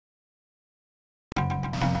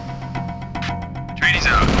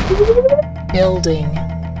Building.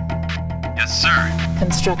 Yes, sir.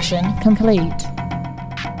 Construction complete.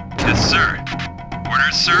 Yes, sir.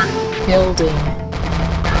 Orders, sir? Building.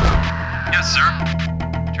 Yes, sir.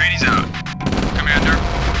 Atreides out. Commander.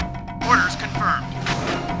 Orders confirmed.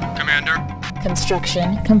 Commander.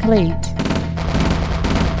 Construction complete.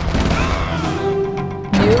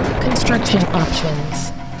 New construction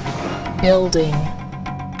options. Building.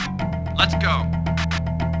 Let's go.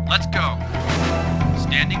 Let's go.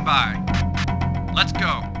 Standing by. Let's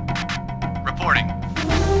go. Reporting.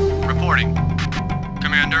 Reporting.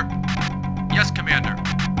 Commander. Yes, Commander.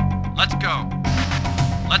 Let's go.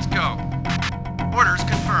 Let's go. Orders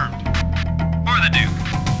confirmed. For the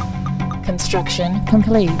Duke. Construction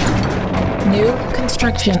complete. New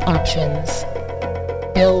construction options.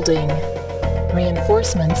 Building.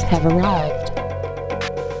 Reinforcements have arrived.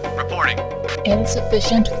 Reporting.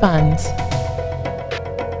 Insufficient funds.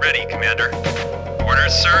 Ready, Commander.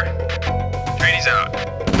 Orders, sir? Atreides out.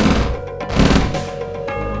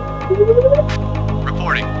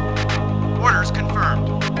 Reporting. Orders confirmed.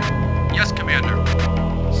 Yes, Commander.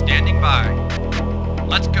 Standing by.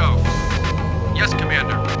 Let's go. Yes,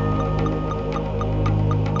 Commander.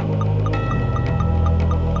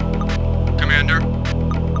 Commander.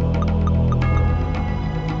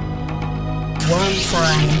 One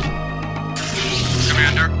sign.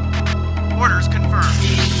 Commander. Orders confirmed.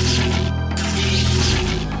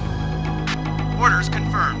 Orders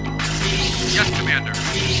confirmed. Yes, Commander.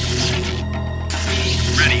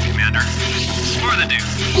 Ready, Commander. For the Duke.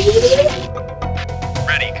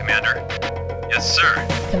 Ready, Commander. Yes, sir.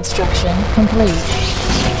 Construction complete.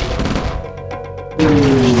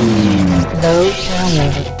 Low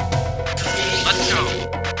power. Let's go.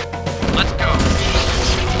 Let's go.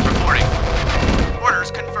 Reporting. Orders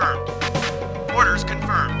confirmed. Orders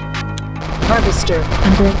confirmed. Harvester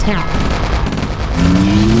under attack.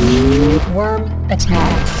 Worm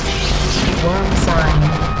attack. Worm sign.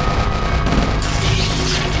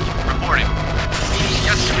 Reporting.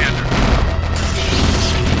 Yes, Commander.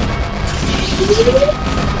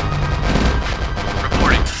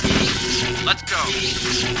 Reporting. Let's go.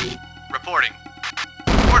 Reporting.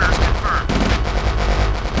 Orders confirmed.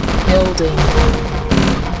 Building.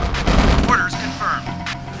 Orders confirmed.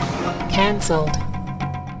 Cancelled.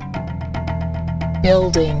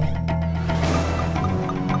 Building.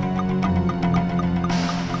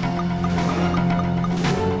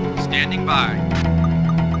 Standing by.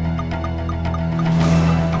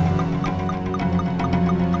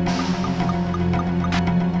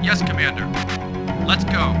 Yes, Commander. Let's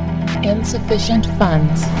go. Insufficient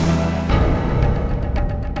funds.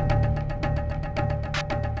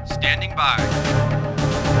 Standing by.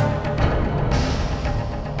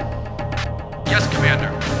 Yes,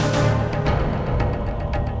 Commander.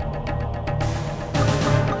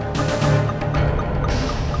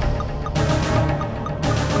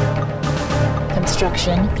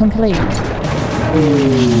 Construction complete.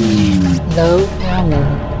 Low power.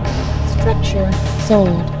 Structure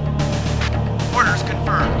sold. Orders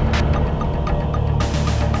confirmed.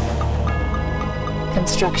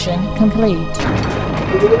 Construction complete.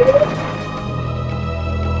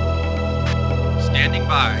 Standing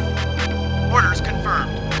by. Orders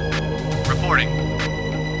confirmed. Reporting.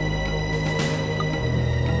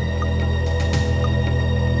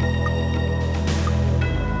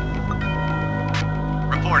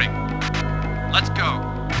 Reporting. Let's go.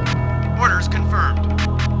 Orders confirmed.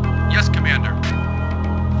 Yes, Commander.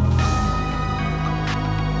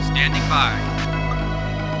 Standing by.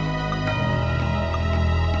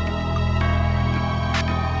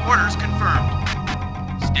 Orders confirmed.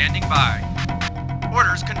 Standing by.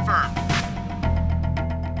 Orders confirmed.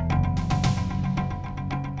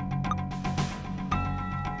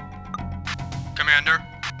 Commander.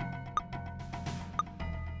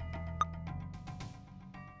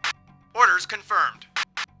 Orders confirmed.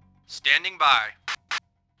 Standing by.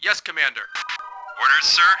 Yes, Commander. Orders,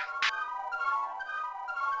 sir?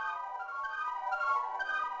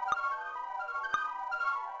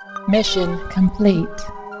 Mission complete.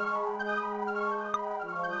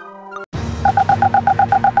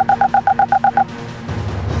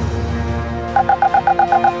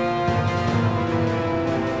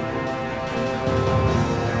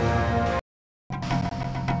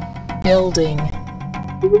 Building.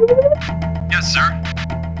 Yes, sir.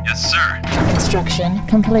 Yes, sir. Construction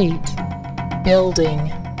complete.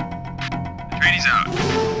 Building. Atreides out.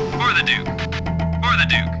 For the Duke. For the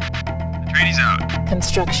Duke. Atreides out.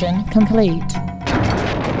 Construction complete.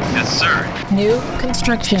 Yes, sir. New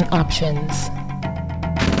construction options.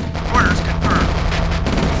 Orders confirmed.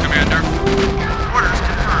 Commander. Orders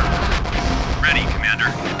confirmed. Ready,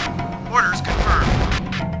 Commander.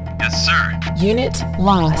 Unit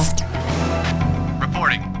lost.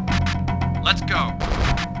 Reporting. Let's go.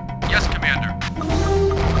 Yes, Commander.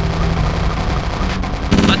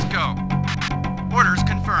 Let's go. Orders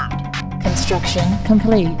confirmed. Construction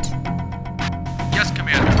complete. Yes,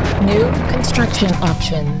 Commander. New construction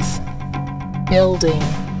options. Building.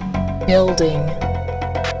 Building.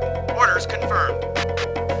 Orders confirmed.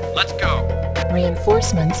 Let's go.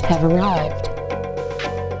 Reinforcements have arrived.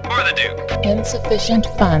 For the Duke. Insufficient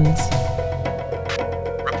funds.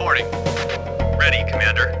 Reporting. Ready,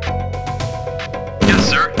 Commander. Yes,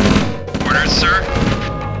 sir. Orders, sir.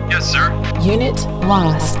 Yes, sir. Unit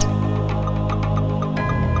lost.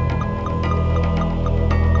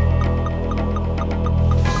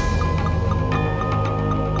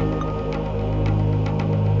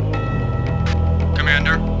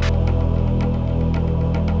 Commander.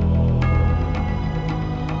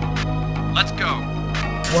 Let's go.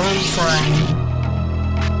 One sign.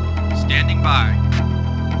 Standing by.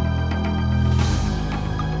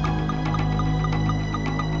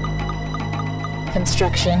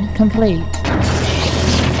 Construction complete.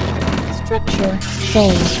 Structure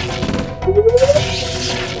saved.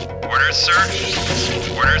 Orders, sir.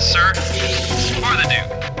 Orders, sir. For the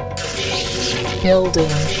Duke.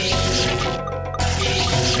 Building.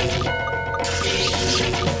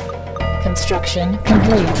 Construction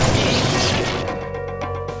complete.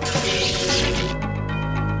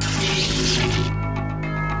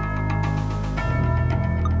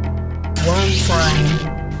 One sign.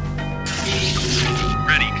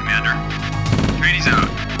 Ready, Commander. Atreides out.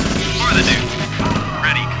 For the Duke.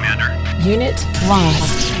 Ready, Commander. Unit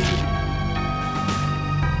lost.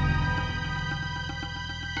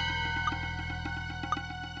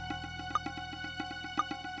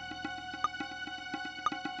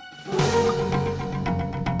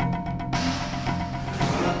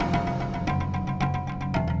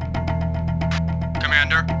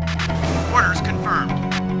 Commander. Orders confirmed.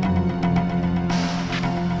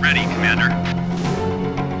 Ready, Commander.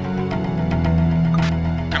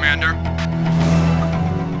 Commander.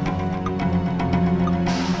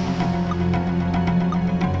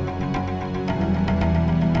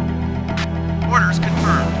 Orders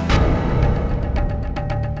confirmed.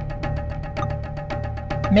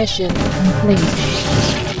 Mission complete.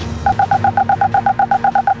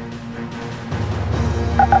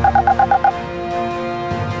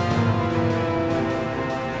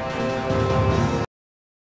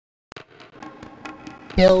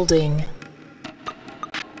 Building.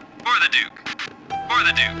 For the Duke. For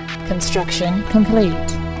the Duke. Construction complete.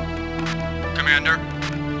 Commander.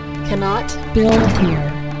 Cannot build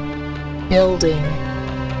here. Building.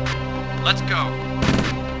 Let's go.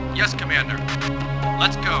 Yes, Commander.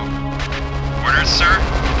 Let's go. Orders, sir.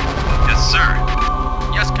 Yes, sir.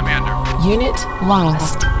 Yes, Commander. Unit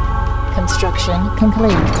lost. Construction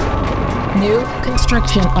complete. New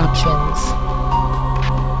construction options.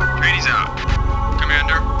 Atreides out.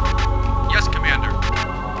 Commander. Yes, Commander.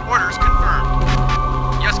 Orders confirmed.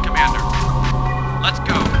 Yes, Commander. Let's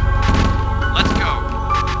go. Let's go.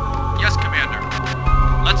 Yes, Commander.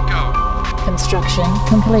 Let's go. Construction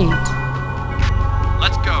complete.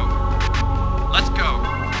 Let's go. Let's go.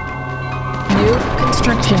 New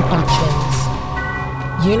construction options.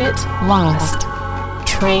 Unit lost.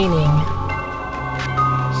 Training.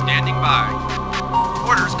 Standing by.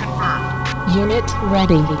 Orders confirmed. Unit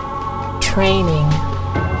ready. Training.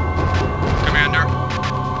 Commander.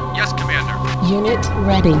 Yes, Commander. Unit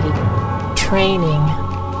ready. Training.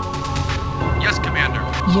 Yes, Commander.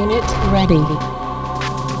 Unit ready.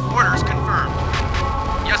 Orders confirmed.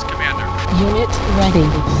 Yes, Commander. Unit ready.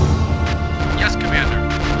 Yes, Commander.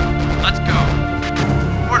 Let's go.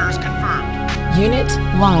 Orders confirmed. Unit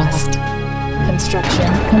lost.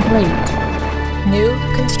 Construction complete. New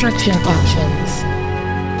construction options.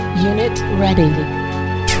 Unit ready.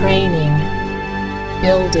 Training.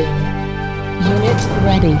 Building. Unit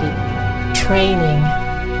ready. Training.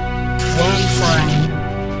 One sign.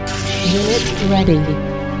 Unit ready.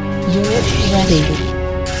 Unit ready.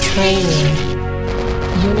 Training.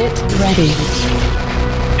 Unit ready.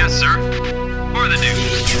 Yes, sir. For the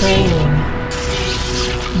Duke. Training.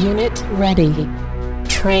 Unit ready.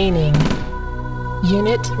 Training.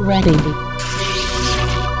 Unit ready.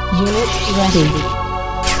 Unit ready.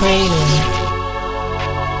 Training.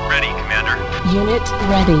 Ready, Commander. Unit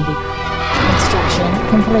ready. Construction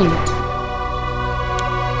complete.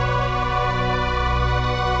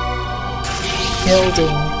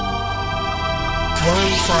 Building.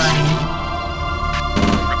 One sign.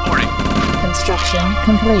 Reporting. Construction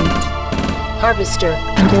complete. Harvester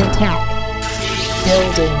under attack.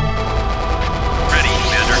 Building. Ready,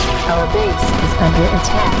 Commander. Our base is under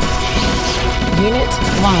attack. Unit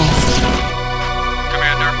lost.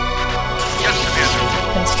 Commander? Yes, Commander.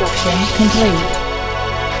 Construction complete.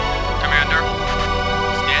 Commander?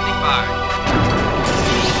 Standing by.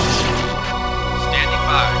 Standing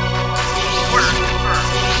by. Orders confirmed.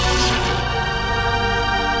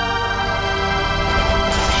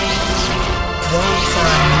 One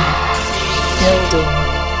sign. Building.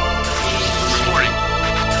 Reporting.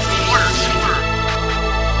 Orders confirmed.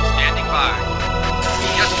 Standing by.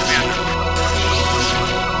 Yes, Commander.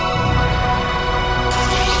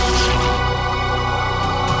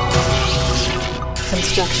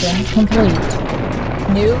 Construction complete.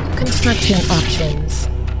 New construction options.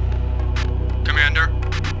 Commander?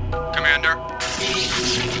 Commander?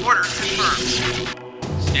 Orders confirmed.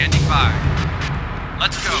 Standing by.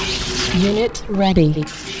 Let's go. Unit ready.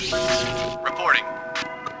 Reporting.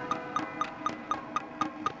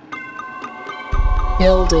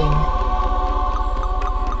 Building.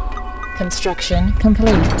 Construction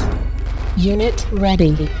complete. Unit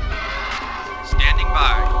ready. Standing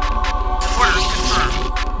by. Orders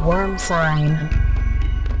confirmed. Worm sign.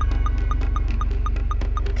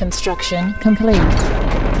 Construction complete.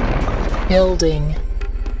 Building.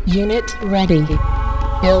 Unit ready.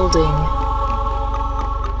 Building.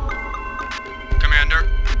 Commander?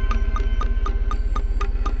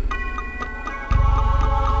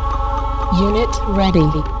 Unit ready.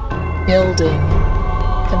 Building.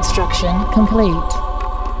 Construction complete.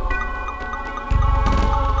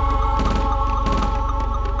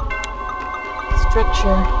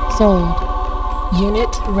 Structure sold.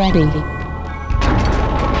 Unit ready.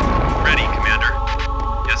 Ready, Commander.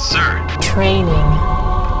 Yes, sir. Training.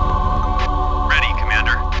 Ready,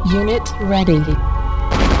 Commander. Unit ready.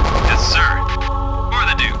 Yes, sir. For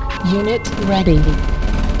the Duke. Unit ready.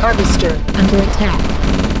 Harvester under attack.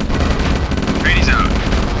 Atreides out.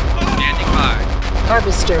 Standing by.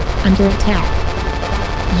 Harvester under attack.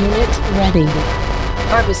 Unit ready.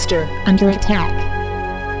 Harvester under attack.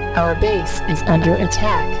 Our base is under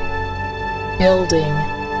attack. Building.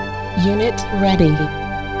 Unit ready.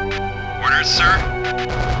 Orders, sir.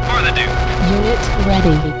 For the Duke. Unit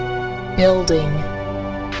ready. Building.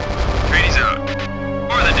 Atreides out.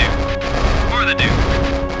 For the Duke. For the Duke.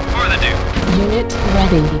 For the Duke. Unit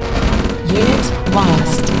ready. Unit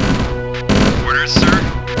lost. Orders, sir.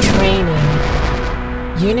 Training.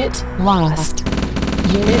 Unit lost.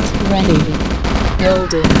 Unit ready.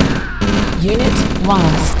 Building. Unit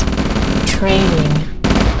lost. Training.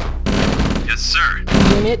 Yes, sir.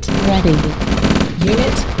 Unit ready.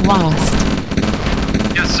 Unit lost.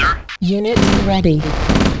 Yes, sir. Unit ready.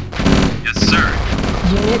 Yes, sir.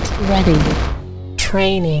 Unit ready.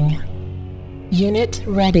 Training. Unit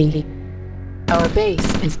ready. Our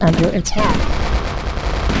base is under attack.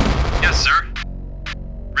 Yes, sir.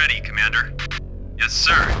 Ready, Commander. Yes,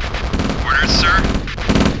 sir. Orders, sir.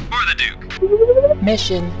 For the Duke.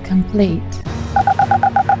 Mission complete.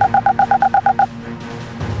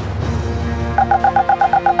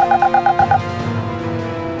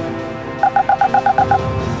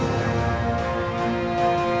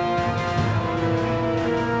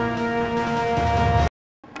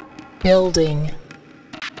 Building.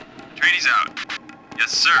 Atreides out.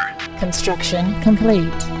 Yes, sir. Construction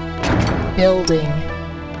complete. Building.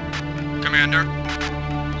 Commander,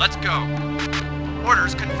 let's go.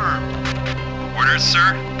 Orders confirmed. Orders,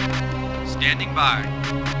 sir. Standing by.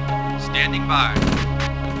 Standing by.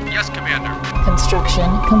 Yes, Commander. Construction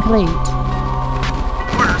complete.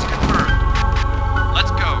 Orders confirmed.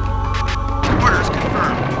 Let's go. Orders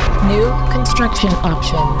confirmed. New construction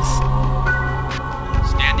options.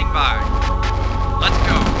 Standing by. Let's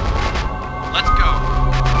go. Let's go.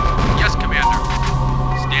 Yes, Commander.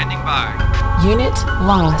 Standing by. Unit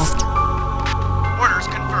lost. Orders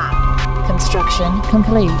confirmed. Construction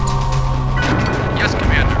complete. Yes,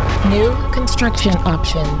 Commander. New construction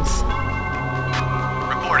options.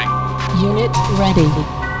 Reporting. Unit ready.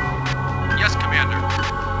 Yes, Commander.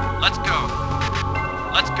 Let's go.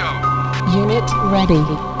 Let's go. Unit ready.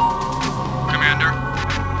 Commander.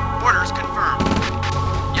 Orders confirmed.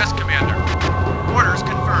 Yes, Commander. Orders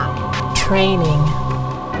confirmed. Training.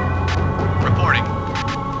 Reporting.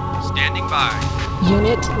 Standing by.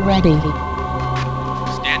 Unit ready.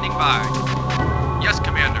 Standing by. Yes,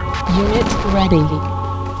 Commander. Unit ready.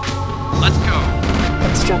 Let's go.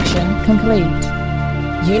 Construction complete.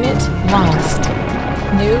 Unit lost.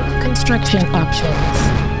 New construction options.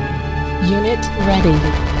 Unit ready.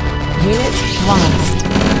 Unit lost.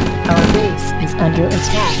 Our base is under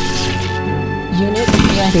attack. Unit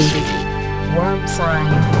ready. Worm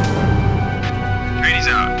sign. Atreides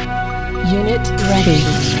out. Unit ready.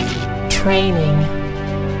 Training.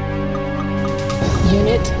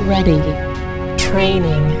 Unit ready.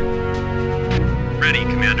 Training. Ready,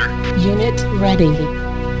 Commander. Unit ready.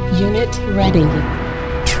 Unit ready.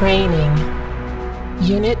 Training.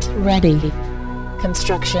 Unit ready.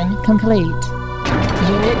 Construction complete.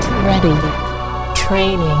 Unit ready.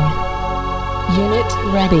 Training. Unit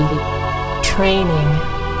ready. Training.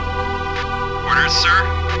 Orders, sir.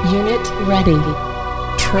 Unit ready.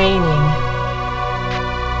 Training.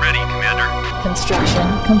 Ready, Commander. Construction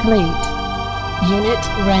complete. Unit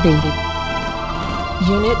ready.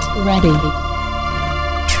 Unit ready.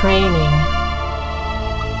 Training.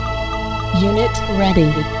 Unit ready.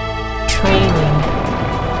 Training.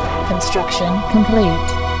 Construction complete.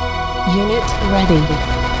 Unit ready.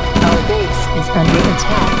 Our base is under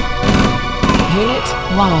attack. Unit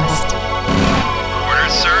lost.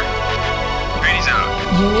 Orders, sir. Trainees out.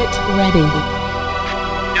 Unit ready.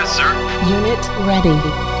 Yes, sir. Unit ready.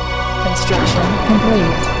 Construction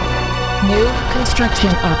complete. New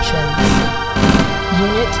construction options.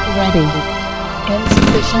 Unit ready.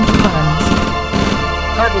 Insufficient funds.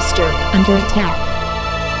 Harvester under attack.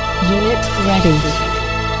 Unit ready.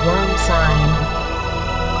 Worm sign.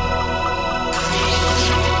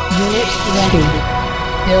 Unit ready.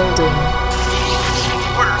 Building.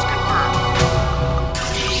 Orders confirmed.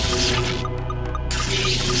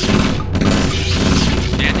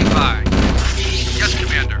 Standing by. Yes,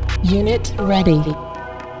 Commander. Unit ready.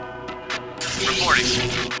 Reporting.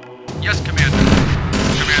 Yes, Commander.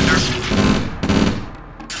 Commander.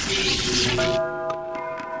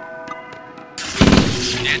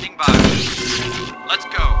 Standing by. Let's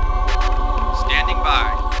go. Standing by.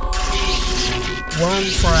 Worm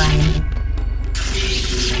sign.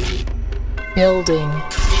 Building.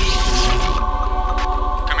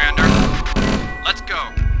 Commander. Let's go.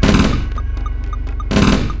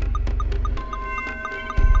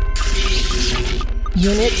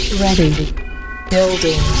 Unit ready.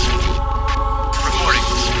 Building. Reporting.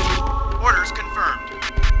 Orders confirmed.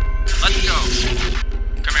 Let's go.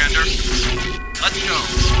 Commander. Let's go.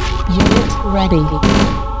 Unit ready.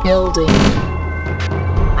 Building.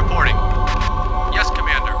 Reporting. Yes,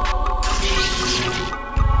 Commander.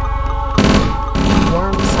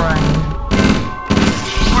 Worm sign.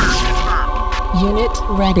 Orders confirmed. Unit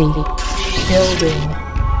ready. Building.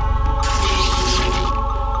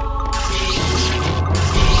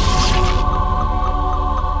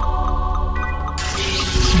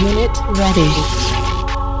 Unit ready.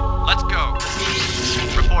 Let's go.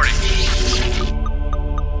 Reporting.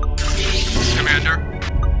 Commander.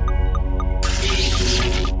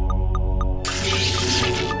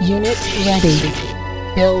 Unit ready.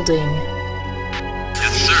 Building.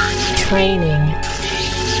 Yes, sir. Training.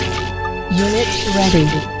 Unit ready.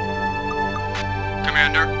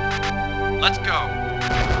 Commander. Let's go.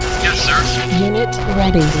 Yes, sir. Unit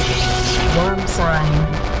ready. Worm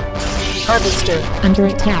sign. Harvester under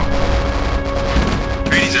attack.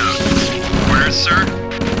 Trainees out. Orders, sir.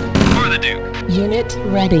 For the Duke. Unit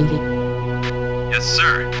ready. Yes,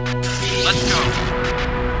 sir. Let's go.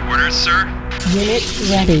 Orders, sir. Unit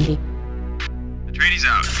ready. The trainees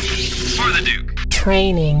out. For the Duke.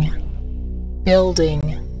 Training. Building.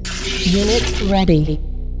 Unit ready.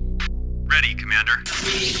 Ready, Commander.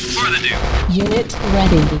 For the Duke. Unit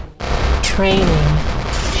ready. Training.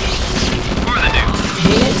 For the Duke.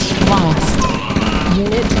 Unit lost.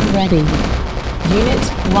 Unit ready. Unit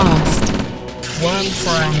lost. Worm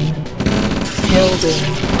sign. Building.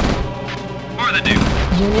 For the Duke.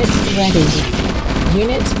 Unit ready.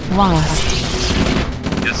 Unit lost.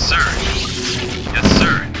 Yes, sir. Yes,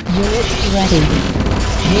 sir. Unit ready.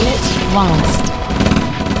 Unit lost.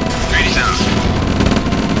 Trainees out.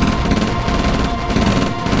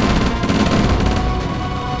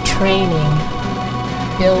 Training.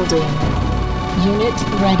 Building. Unit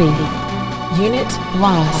ready. Unit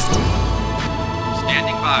lost.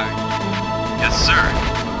 Standing by. Yes, sir.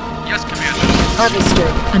 Yes, Commander. Harvester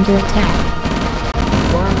under attack.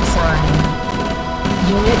 Worm sign.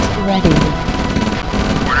 Unit ready.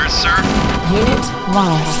 Orders, sir. Unit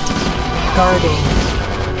lost. Guarding.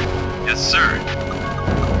 Yes, sir.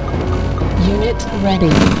 Unit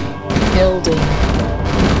ready. Building.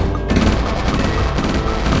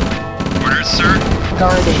 Orders, sir.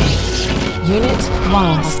 Guarding. Unit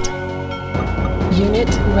lost. Unit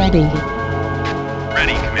ready.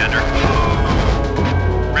 Ready, Commander.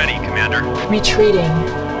 Ready, Commander. Retreating.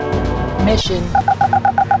 Mission.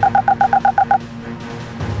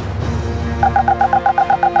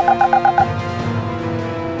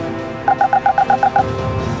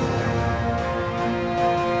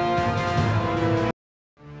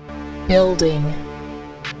 Building.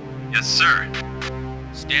 Yes, sir.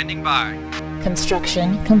 Standing by.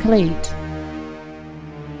 Construction complete.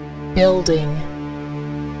 Building.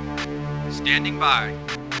 Standing by.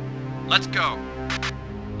 Let's go.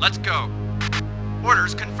 Let's go.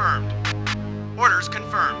 Orders confirmed. Orders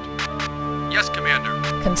confirmed. Yes, Commander.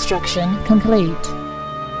 Construction complete.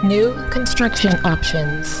 New construction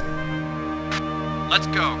options. Let's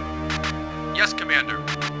go. Yes, Commander.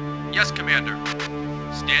 Yes, Commander.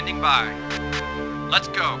 Standing by. Let's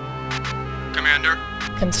go. Commander.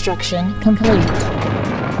 Construction complete.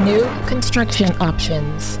 New construction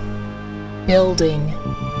options. Building.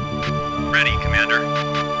 Ready, Commander.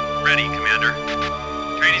 Ready, Commander.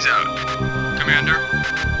 Trainees out. Commander.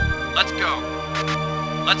 Let's go.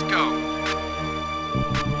 Let's go.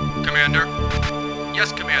 Commander.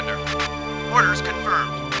 Yes, Commander. Orders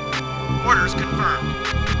confirmed. Orders confirmed.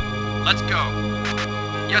 Let's go.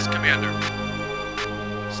 Yes, Commander.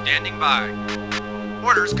 Standing by.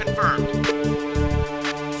 Orders confirmed.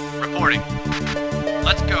 Reporting.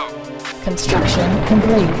 Let's go. Construction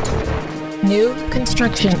complete. New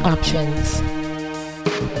construction options.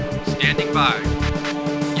 Standing by.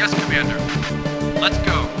 Yes, Commander. Let's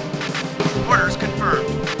go. Orders confirmed.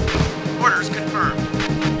 Orders confirmed.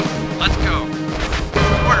 Let's go.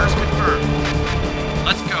 Orders confirmed.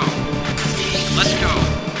 Let's go. Let's go.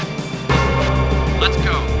 Let's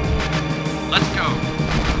go. Let's go.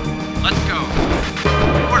 Let's go.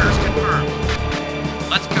 Orders confirmed.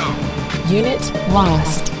 Let's go. Unit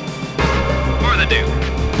lost. For the Duke.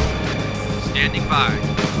 Standing by.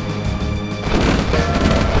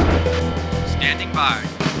 Standing by.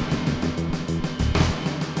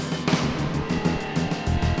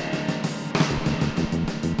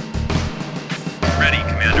 Ready,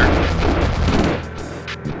 Commander.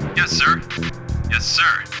 Yes, sir. Yes,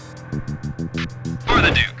 sir. For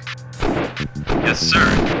the Duke. Yes, sir.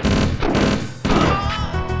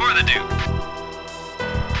 For the Duke.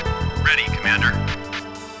 Ready, Commander.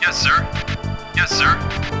 Yes, sir. Yes, sir.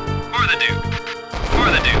 For the Duke. For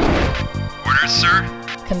the Duke. Orders, sir.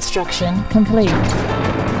 Construction complete.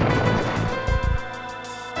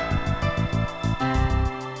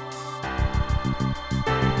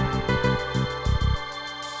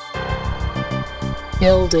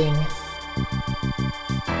 Building.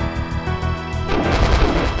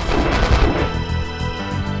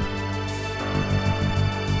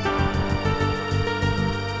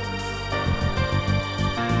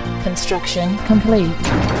 Construction complete.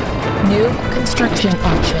 New construction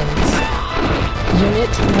options.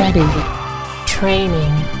 Unit ready.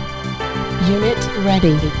 Training. Unit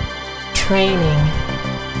ready. Training.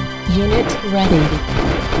 Unit ready.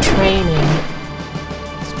 Training.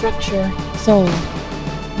 Structure sold.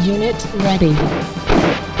 Unit ready.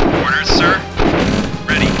 Orders, sir.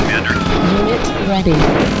 Ready, Commander. Unit ready.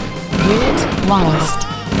 Unit lost.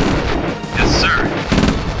 Yes, sir.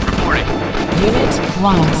 Reporting. Unit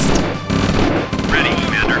lost. Ready,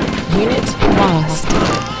 Commander. Unit lost.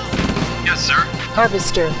 Yes, sir.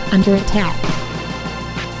 Harvester under attack.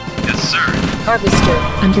 Yes, sir. Harvester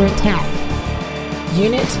under attack.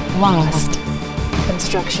 Unit lost.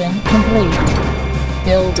 Construction complete.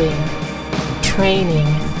 Building. Training.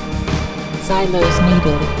 Silos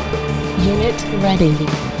needed. Unit ready.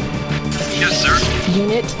 Yes, sir.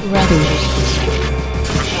 Unit ready.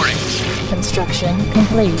 Reporting. Construction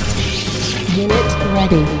complete. Unit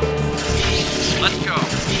ready. Let's go.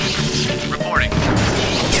 Reporting.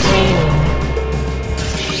 Training.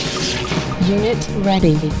 Unit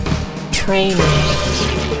ready. Training.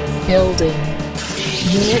 Building.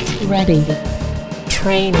 Unit ready.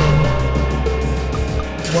 Training.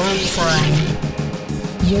 Worm sign.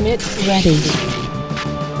 Unit ready.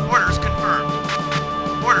 Orders confirmed.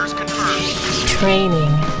 Orders confirmed.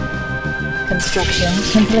 Training. Construction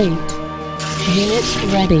complete. Unit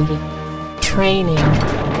ready. Training.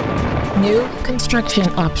 New construction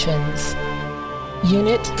options.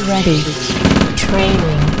 Unit ready.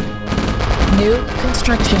 Training. New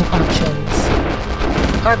construction options.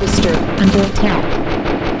 Harvester under attack.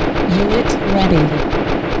 Unit ready.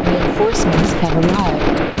 Reinforcements have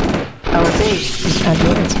arrived. Our base is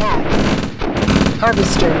under attack.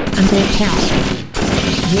 Harvester under attack.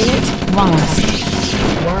 Unit lost.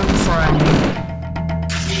 Worm sign.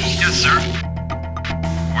 Yes, sir.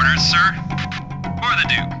 Orders, sir. For the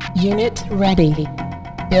Duke. Unit ready.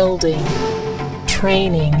 Building.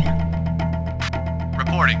 Training.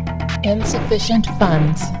 Reporting. Insufficient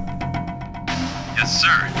funds. Yes,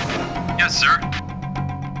 sir. Yes, sir.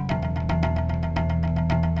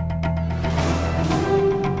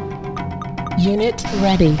 Unit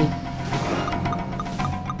ready.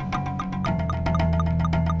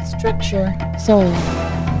 Structure sold.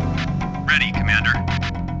 Ready, Commander.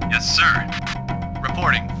 Yes, sir.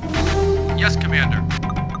 Reporting. Yes, Commander.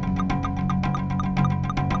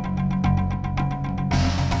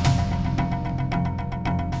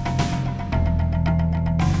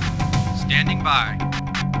 Standing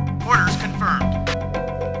by. Orders confirmed.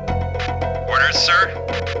 Orders, sir.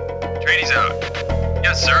 Trainees out.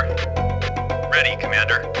 Yes, sir. Ready,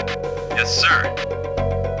 Commander. Yes, sir.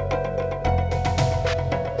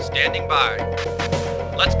 Standing by.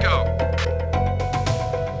 Let's go.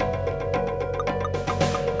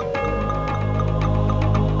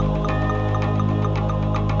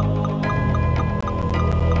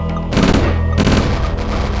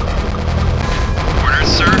 Orders,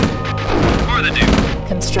 sir. For the Duke.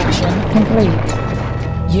 Construction complete.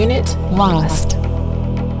 Unit lost.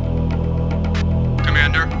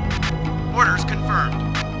 Commander. Orders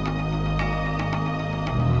confirmed.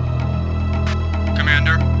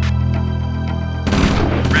 Commander.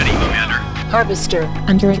 Ready, Commander. Harvester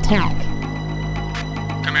under attack.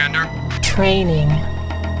 Commander. Training.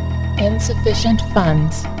 Insufficient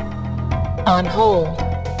funds. On hold.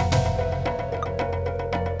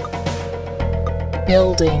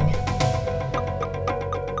 Building.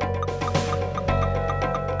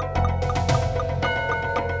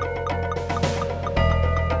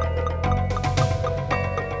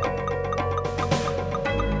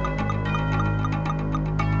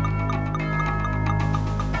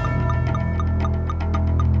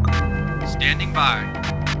 Standing by.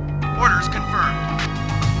 Orders confirmed.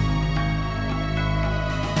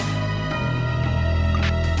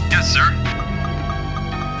 Yes, sir.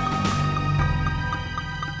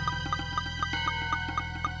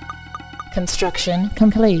 Construction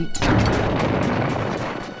complete.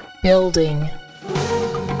 Building.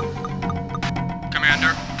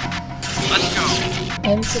 Commander. Let's go.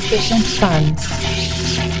 Insufficient funds.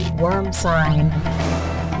 Worm sign.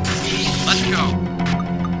 Let's go.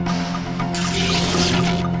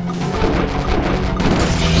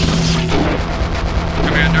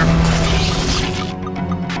 Commander.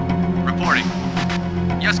 Reporting.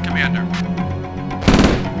 Yes, Commander.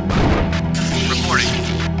 Reporting.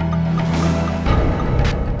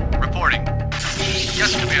 Reporting.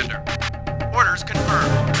 Yes, Commander. Orders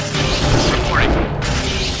confirmed. Reporting.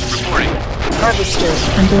 Reporting. Harvester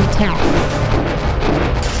under attack.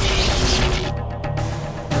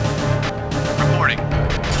 Reporting.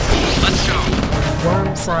 Let's go.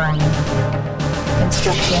 Worm sign.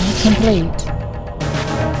 Construction complete.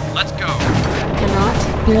 Let's go. Cannot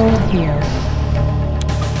build here.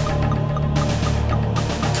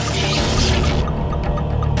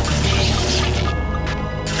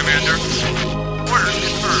 Commander. Orders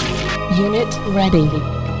confirmed. Unit ready.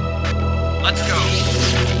 Let's go.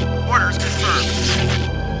 Orders confirmed.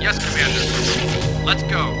 Yes, Commander. Let's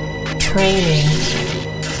go. Training.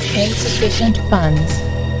 Insufficient funds.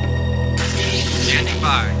 Standing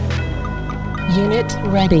by. Unit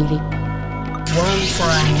ready. Worm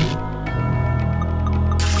sign.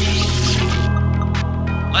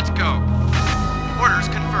 Let's go. Orders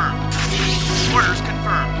confirmed. Orders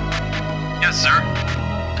confirmed. Yes, sir.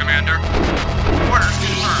 Commander. Orders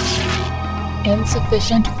confirmed.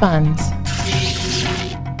 Insufficient funds.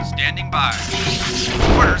 Standing by.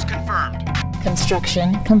 Orders confirmed.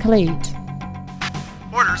 Construction complete.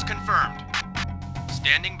 Orders confirmed.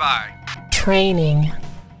 Standing by. Training.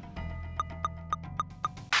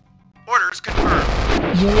 Orders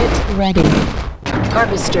confirmed. Unit ready.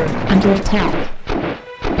 Harvester under attack.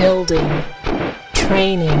 Building.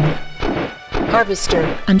 Training.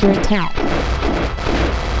 Harvester under attack.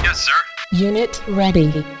 Yes, sir. Unit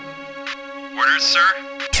ready. Orders, sir.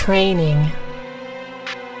 Training.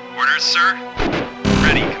 Orders, sir.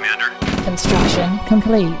 Ready, Commander. Construction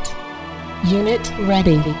complete. Unit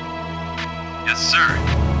ready. Yes, sir.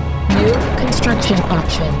 New construction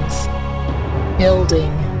options.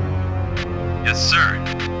 Building. Yes, sir.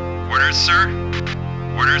 Orders, sir.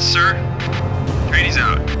 Orders, sir. Trainees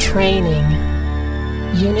out. Training.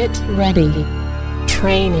 Unit ready.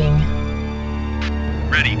 Training.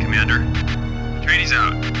 Ready, Commander. Trainees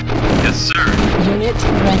out. Yes, sir. Unit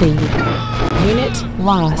ready. Unit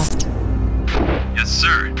lost. Yes,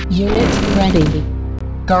 sir. Unit ready.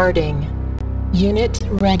 Guarding. Unit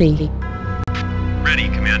ready. Ready,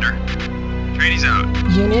 Commander. Trainees out.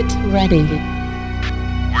 Unit ready.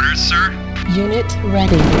 Orders, sir. Unit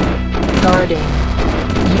ready. Guarding.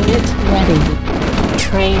 Unit ready.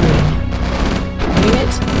 Training.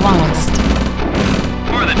 Unit lost.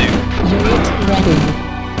 For the Duke. Unit ready.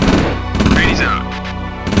 Trainees out.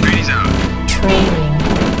 Trainees out. Training.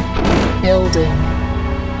 Building.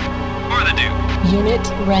 For the Duke. Unit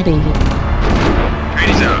ready.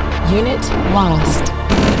 Trainees out. Unit lost.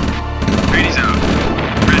 Trainees out.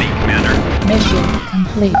 Ready, Commander. Mission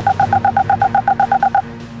complete.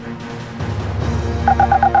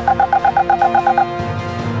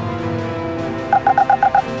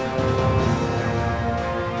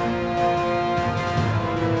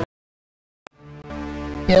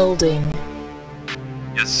 Building.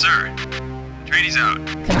 Yes, sir. Atreides out.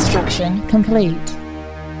 Construction complete.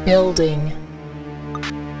 Building.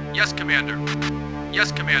 Yes, Commander.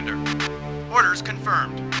 Yes, Commander. Orders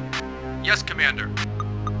confirmed. Yes, Commander.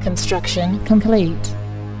 Construction complete.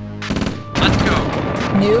 Let's go.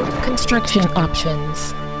 New construction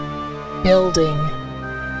options. Building.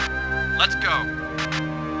 Let's go.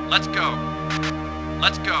 Let's go.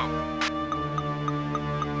 Let's go.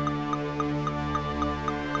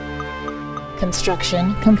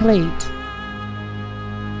 Construction complete.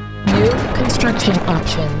 New construction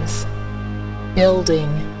options. Building.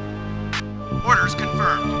 Orders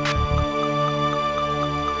confirmed.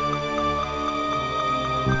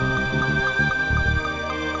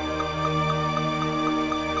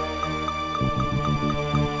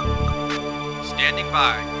 Standing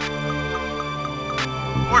by.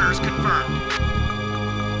 Orders confirmed.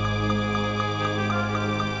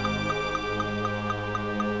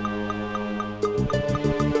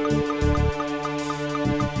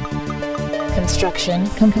 Construction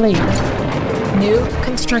complete. New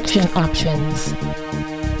construction options.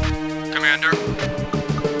 Commander.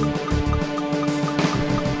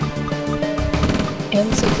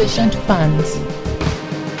 Insufficient funds.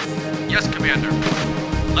 Yes, Commander.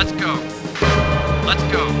 Let's go. Let's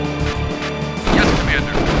go. Yes,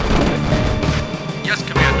 Commander. Yes,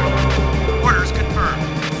 Commander. Orders confirmed.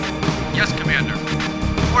 Yes, Commander.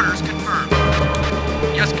 Orders confirmed.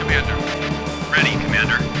 Yes, Commander. Ready,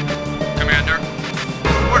 Commander. Commander.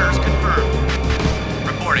 Orders confirmed.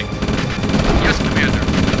 Reporting. Yes, Commander.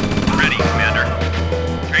 Ready, Commander.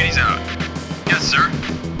 Atreides out. Yes, sir.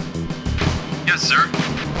 Yes, sir.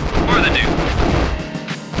 For the Duke.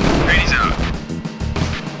 Atreides out.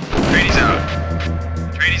 Atreides out.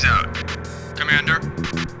 Atreides out. Commander.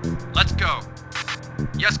 Let's go.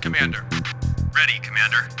 Yes, Commander. Ready,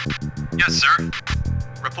 Commander. Yes, sir.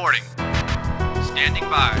 Reporting. Standing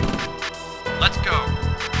by. Let's go.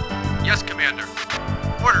 Yes, Commander.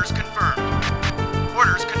 Orders confirmed.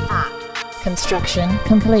 Orders confirmed. Construction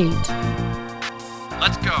complete.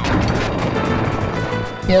 Let's go.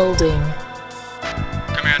 Building.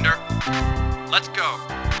 Commander. Let's go.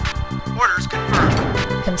 Orders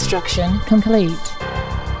confirmed. Construction complete.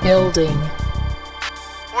 Building.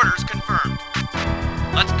 Orders confirmed.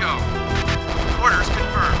 Let's go. Orders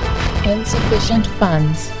confirmed. Insufficient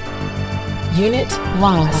funds. Unit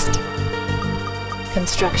lost.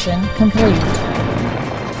 Construction complete.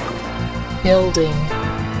 Building.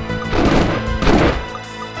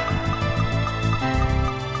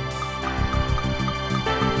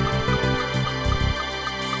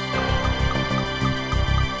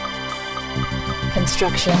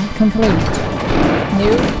 Construction complete.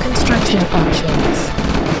 New construction options.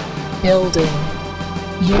 Building.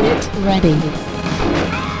 Unit ready.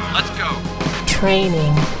 Let's go.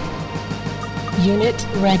 Training. Unit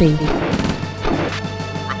ready.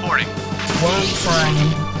 Reporting. Worm sign.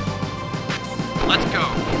 Let's go.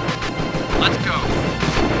 Let's go.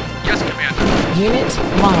 Yes, Commander. Unit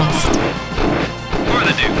lost. For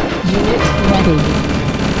the Duke. Unit ready.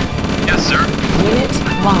 Yes, sir. Unit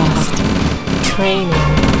lost. Training.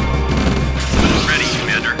 Ready,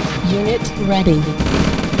 Commander. Unit ready.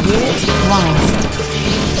 Unit lost.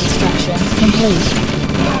 Construction complete.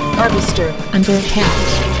 Harvester under attack.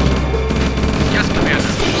 Yes,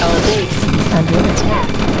 Commander. Our base is under attack.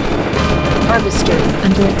 Harvester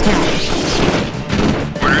under attack.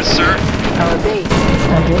 Orders, sir. Our base is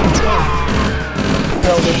under attack.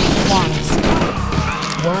 Building lost.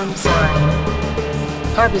 Worm sign.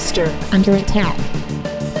 Harvester under attack.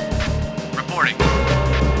 Reporting.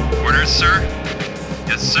 Orders, sir.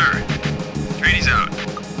 Yes, sir. Atreides out.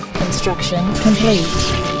 Construction complete.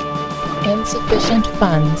 Insufficient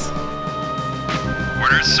funds.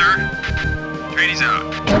 Orders, sir. Atreides out.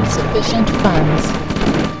 Insufficient funds.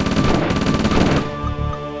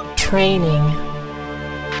 Training.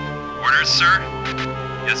 Orders, sir.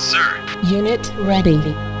 Yes, sir. Unit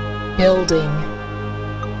ready. Building.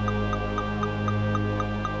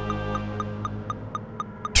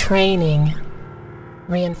 Training.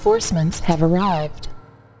 Reinforcements have arrived.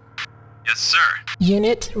 Yes, sir.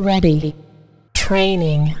 Unit ready.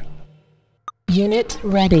 Training. Unit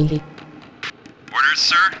ready. Orders,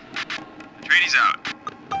 sir. Atreides out.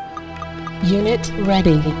 Unit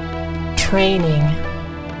ready. Training.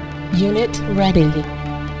 Unit ready.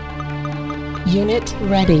 Unit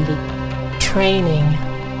ready. Training.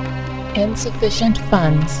 Insufficient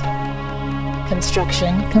funds.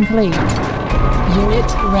 Construction complete. Unit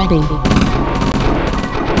ready.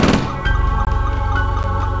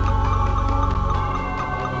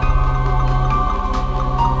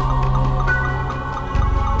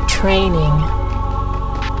 Training.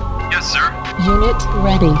 Yes, sir. Unit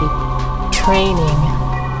ready. Training.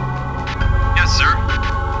 Yes, sir.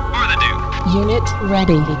 For the Duke. Unit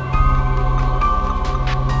ready.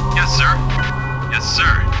 Yes, sir. Yes,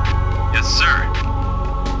 sir. Yes, sir.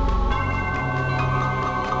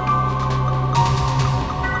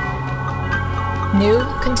 New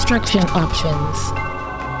construction options.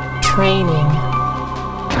 Training.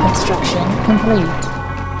 Construction complete.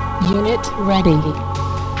 Unit ready.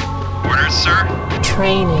 Orders, sir.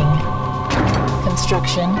 Training.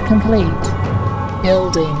 Construction complete.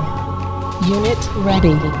 Building. Unit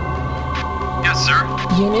ready. Yes, sir.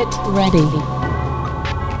 Unit ready.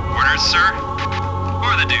 Orders, sir.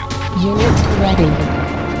 For the Duke. Unit ready.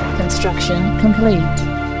 Construction complete.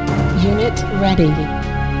 Unit ready.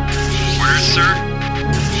 Orders, sir.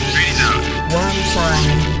 Trainees out. Worm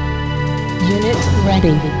sign. Unit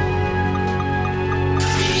ready.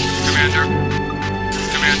 Commander.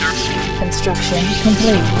 Commander. Construction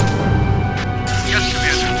complete. Yes,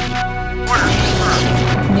 Commander. Orders,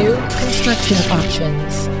 sir. New construction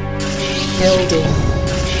options. Building.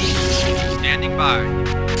 Standing by.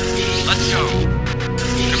 Let's go.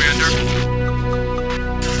 Commander.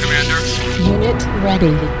 Commander. Unit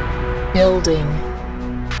ready. Building.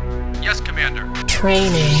 Yes, Commander.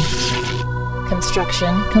 Training.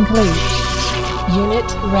 Construction complete.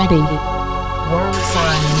 Unit ready. Worm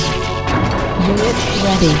sign. Unit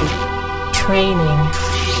ready. Training.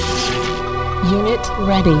 Unit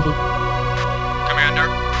ready. Commander.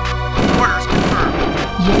 Orders confirmed.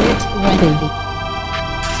 Unit ready.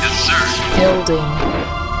 Yes, sir. Building.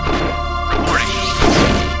 Reporting.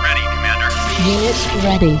 Ready, Commander. Unit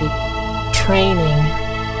ready. Training.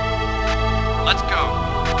 Let's go.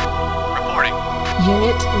 Reporting.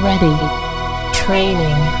 Unit ready.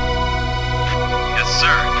 Training. Yes,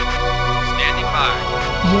 sir. Standing by.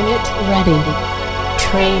 Unit ready.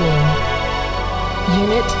 Training.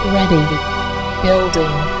 Unit ready.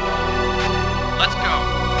 Building. Let's go.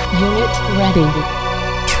 Unit ready.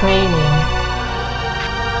 Training.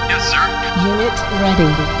 Yes, sir. Unit ready.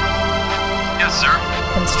 Yes, sir.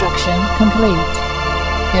 Construction complete.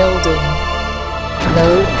 Building.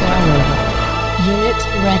 Load power. Unit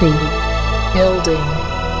ready. Building.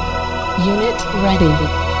 Unit ready.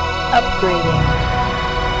 Upgrading.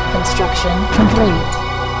 Construction complete.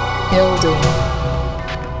 Building.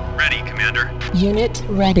 Ready, Commander. Unit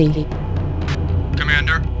ready.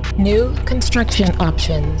 Commander. New construction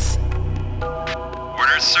options.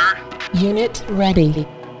 Orders, sir. Unit ready.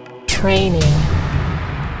 Training.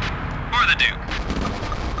 For the Duke.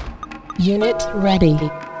 Unit ready.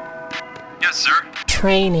 Yes, sir.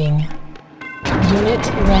 Training. Unit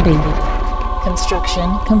ready.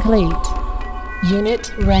 Construction complete.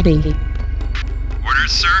 Unit ready.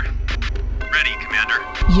 Orders, sir. Ready, Commander.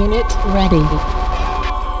 Unit ready.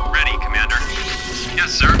 Ready, Commander.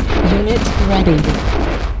 Yes, sir. Unit ready.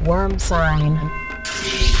 Worm sign.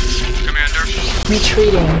 Commander.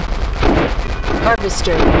 Retreating.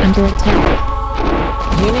 Harvester under attack.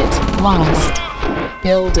 Unit lost.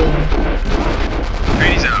 Building.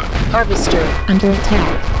 Trainees out. Harvester under attack.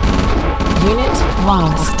 Unit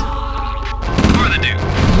lost. For the Duke.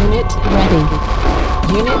 Unit ready.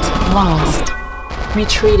 Unit lost.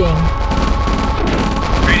 Retreating.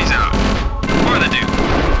 Trainees out. For the Duke.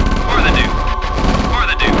 For the Duke. For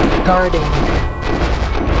the Duke. Guarding.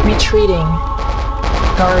 Retreating.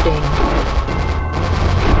 Guarding.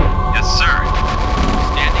 Yes, sir.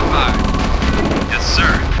 Standing by. Yes,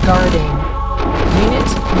 sir. Guarding. Unit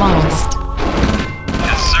lost.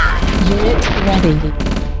 Yes, sir. Unit ready.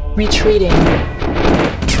 Retreating.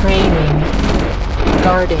 Training.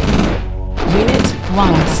 Guarding. Unit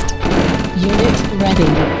lost. Unit ready.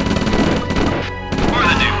 For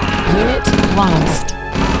the Duke. Unit lost.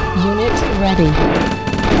 Unit ready.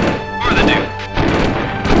 For the Duke.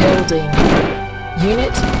 Building.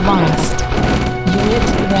 Unit lost. Unit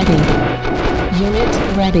ready. Unit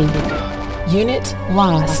ready. Unit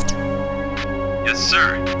lost. Yes,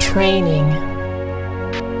 sir. Training.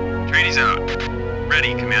 Trainees out.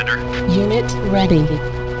 Ready, Commander. Unit ready.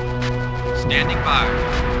 Standing by.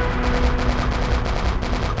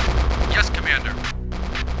 Yes, Commander.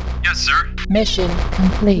 Yes, sir. Mission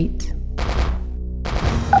complete.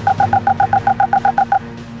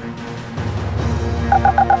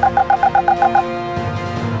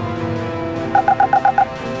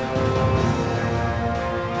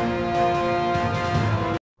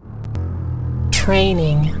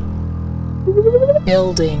 Training.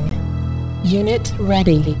 Building. Unit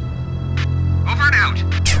ready. Over and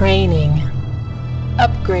out. Training.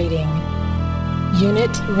 Upgrading. Unit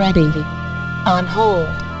ready. On hold.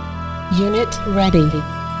 Unit ready.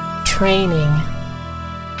 Training.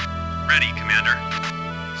 Ready, Commander.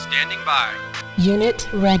 Standing by. Unit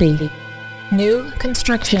ready. New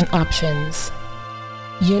construction options.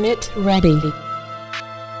 Unit ready.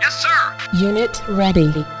 Yes, sir. Unit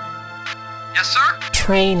ready. Yes, sir.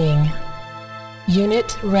 Training.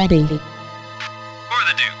 Unit ready. For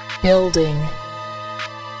the Duke. Building.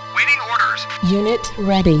 Waiting orders. Unit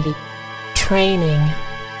ready. Training.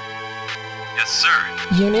 Yes, sir.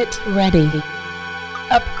 Unit ready.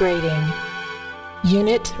 Upgrading.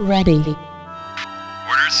 Unit ready.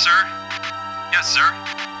 Orders, sir. Yes, sir.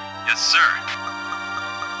 Yes, sir.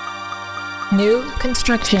 New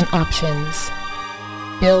construction options.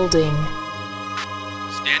 Building.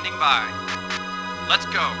 Standing by. Let's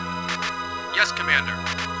go. Yes, Commander.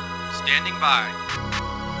 Standing by.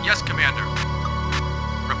 Yes, Commander.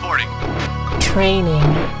 Reporting. Training.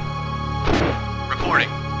 Reporting.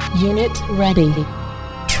 Unit ready.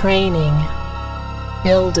 Training.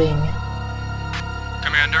 Building.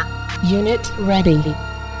 Commander. Unit ready.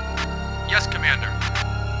 Yes, Commander.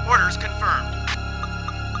 Orders confirmed.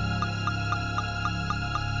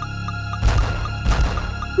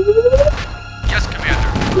 Yes, Commander.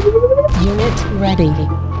 Unit ready.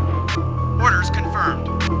 Orders confirmed.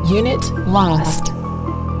 Unit lost.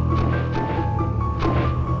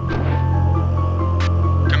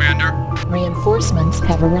 Commander. Reinforcements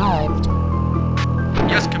have arrived.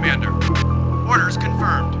 Yes, Commander. Orders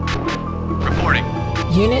confirmed. Reporting.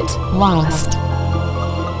 Unit lost.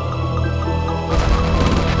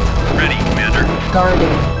 Ready, Commander.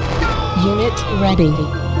 Guarding. Unit ready.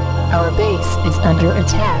 Our base is under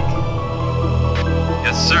attack.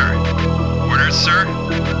 Yes, sir. Orders, sir.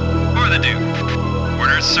 For the Duke.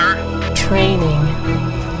 Orders, sir. Training.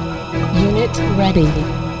 Unit ready.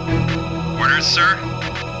 Orders, sir.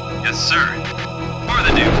 Yes, sir. For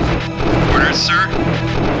the Duke. Orders, sir.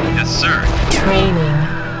 Yes, sir. Training.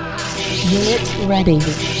 Unit ready.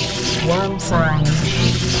 Worm sign.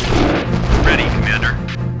 Ready, Commander.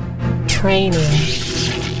 Training.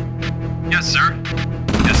 Yes, sir.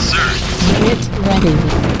 Yes, sir. Unit ready.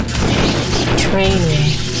 Training.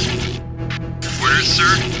 Orders,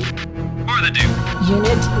 sir. For the Duke.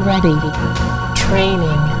 Unit ready.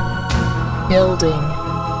 Training. Building.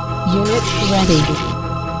 Unit ready.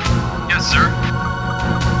 Yes, sir.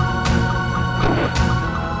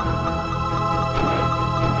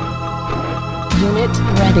 Unit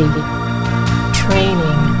ready.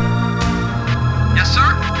 Training. Yes, sir.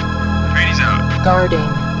 Training's out. Guarding.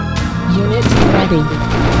 Unit ready.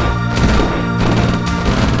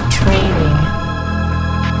 Training.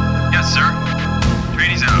 Yes, sir.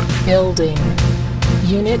 Training's out. Building.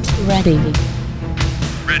 Unit ready.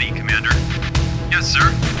 Ready, Commander. Yes, sir.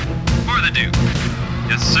 For the Duke.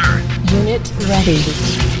 Yes, sir. Unit ready.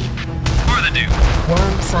 For the Duke.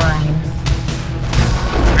 Worm sign.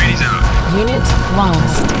 Training's out. Unit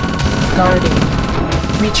lost. Guarding.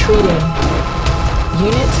 Retreating.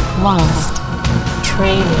 Unit lost.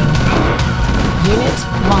 Training. Unit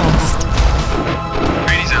lost.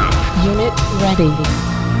 Training's out. Unit ready.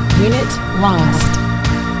 Unit lost.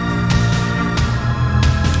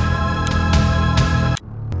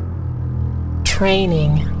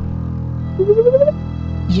 Training.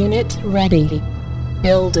 Unit ready.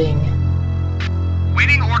 Building.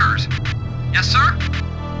 Waiting orders. Yes, sir.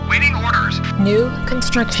 Waiting orders. New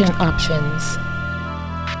construction options.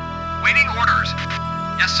 Waiting orders.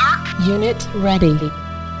 Yes, sir. Unit ready.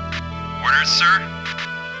 Orders, sir.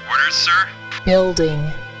 Orders, sir.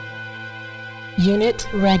 Building. Unit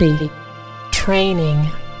ready. Training.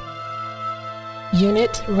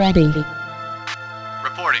 Unit ready.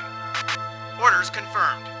 Reporting. Orders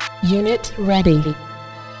confirmed. Unit ready.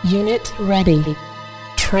 Unit ready.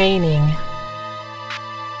 Training.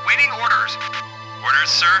 Waiting orders. Orders,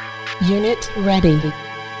 sir. Unit ready.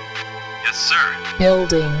 Yes, sir.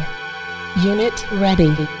 Building. Unit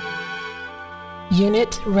ready.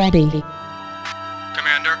 Unit ready.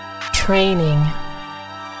 Commander. Training.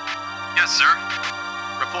 Yes, sir.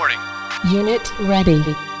 Reporting. Unit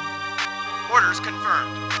ready. Orders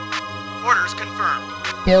confirmed. Orders confirmed.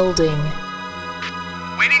 Building.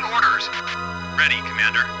 Waiting orders. Ready,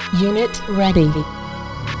 Commander. Unit ready.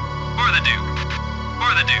 For the Duke.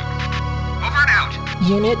 For the Duke. Over and out.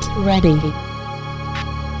 Unit ready.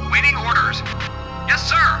 Waiting orders. Yes,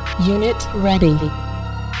 sir. Unit ready.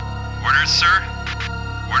 Orders, sir.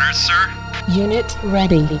 Orders, sir. Unit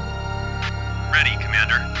ready. Ready,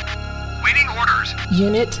 Commander. Waiting orders.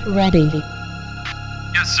 Unit ready.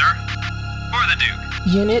 Yes, sir. For the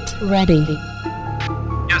Duke. Unit ready.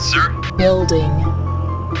 Yes, sir. Building.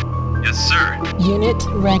 Yes, sir. Unit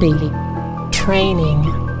ready. Training.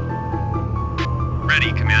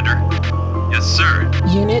 Ready, Commander. Yes, sir.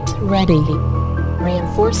 Unit ready.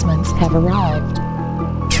 Reinforcements have arrived.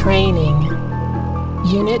 Training.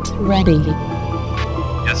 Unit ready.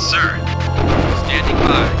 Yes, sir. Standing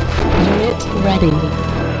by. Unit ready.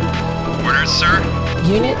 Orders, sir.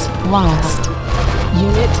 Unit lost.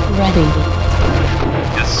 Unit ready.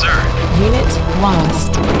 Yes, sir. Unit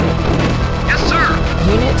lost. Yes, sir.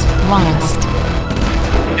 Unit lost.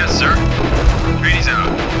 Yes, sir. Trainees out.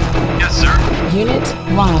 Yes, sir. Unit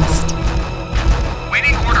lost.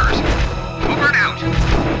 Waiting orders. Over and out.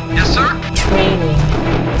 Yes, sir. Training.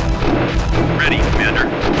 Ready, Commander.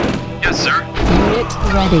 Yes, sir. Unit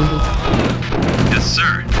ready. Yes,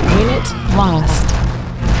 sir. Unit lost.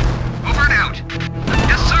 Over and out.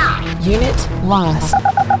 Yes, sir. Unit lost.